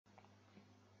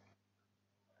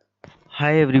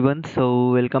Hi everyone,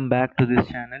 so welcome back to this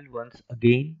channel once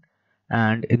again,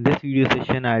 and in this video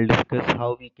session I'll discuss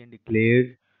how we can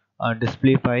declare a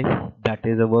display file, that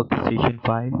is a workstation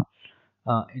file,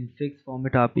 in fixed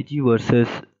format RPG versus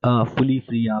fully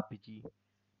free RPG.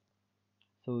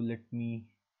 So let me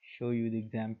show you the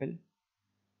example.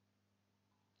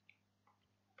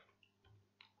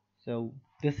 So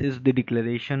this is the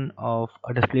declaration of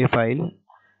a display file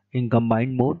in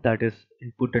combined mode, that is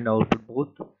input and output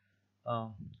both. uh,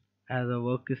 as a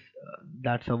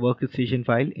that's a workstation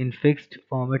file in fixed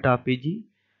format RPG.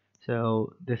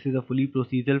 So this is a fully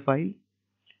procedural file,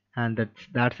 and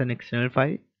that's an external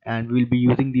file, and we'll be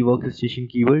using the workstation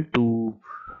keyword to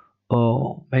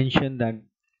mention that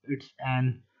it's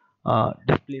an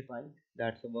display file,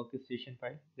 that's a workstation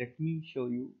file. Let me show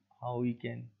you how we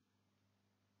can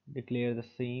declare the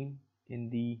same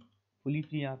in the fully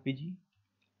free RPG.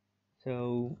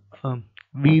 So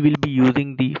we will be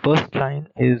using the first line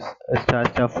is a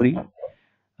star free,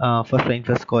 first line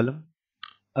first column.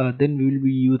 Then we will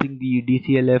be using the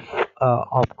DCLF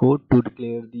opcode to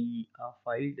declare the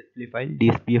file display file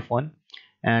DSPF1,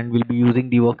 and we'll be using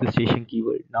the workstation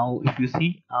keyword. Now if you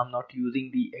see, I'm not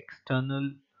using the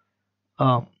external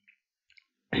uh,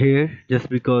 here just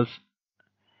because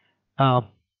uh,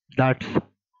 that's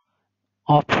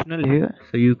optional here,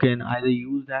 so you can either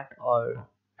use that, or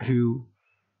if you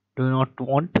do not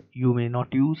want, you may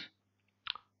not use.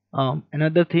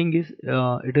 Another thing is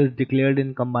it is declared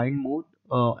in combined mode,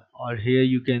 or here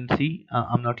you can see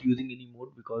I'm not using any mode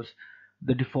because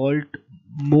the default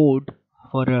mode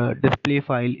for a display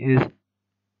file is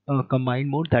a combined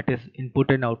mode, that is input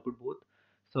and output both.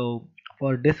 So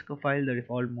for disk file the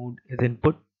default mode is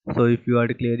input. So if you are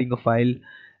declaring a file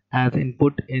as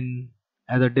input in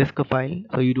as a disk file,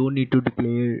 so you don't need to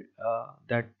declare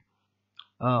that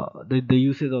the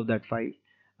uses of that file.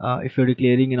 If you're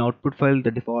declaring an output file,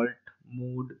 the default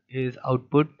mode is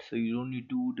output, so you don't need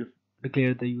to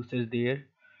declare the usage there.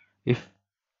 If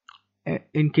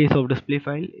in case of display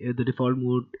file, the default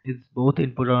mode is both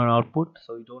input and output,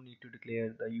 so you don't need to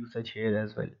declare the usage here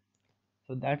as well.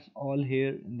 So that's all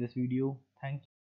here in this video. Thank you.